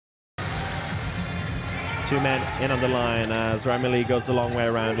Two men in on the line as Raphael goes the long way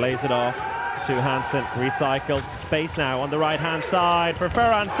around, lays it off to Hansen, recycled. Space now on the right-hand side for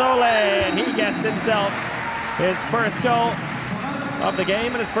Ferran Solé, and he gets himself his first goal of the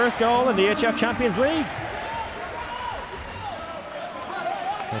game and his first goal in the EHF Champions League.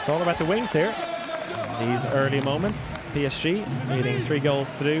 It's all about the wings here. These early moments, PSG leading 3 goals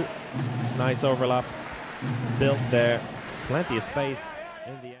through. Nice overlap built there. Plenty of space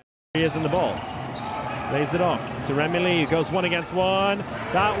in the end. He is in the ball. Lays it off to Raphael, who goes 1-against-1.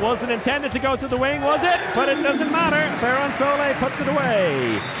 That wasn't intended to go to the wing, was it? But it doesn't matter. Ferran Solé puts it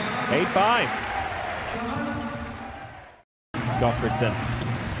away. 8-5. Gottfridsson.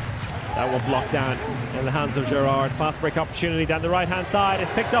 That one blocked down in the hands of Gerard. Fast break opportunity down the right-hand side.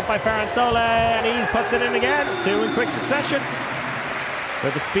 It's picked up by Ferran Solé, and he puts it in again. 2 in quick succession.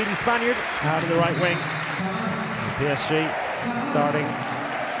 With the speedy Spaniard out of the right wing. And PSG starting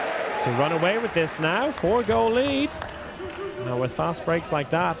to run away with this now. 4-goal lead. Now with fast breaks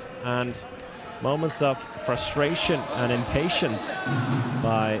like that and moments of frustration and impatience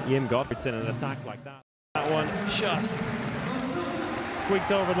by Ian Gottfridsson in an attack like that. That one just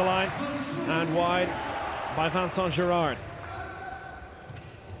squeaked over the line and wide by Vincent Gerard.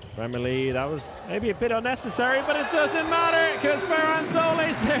 Raphael, that was maybe a bit unnecessary, but it doesn't matter because Ferran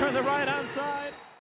Solé's there on the right-hand side.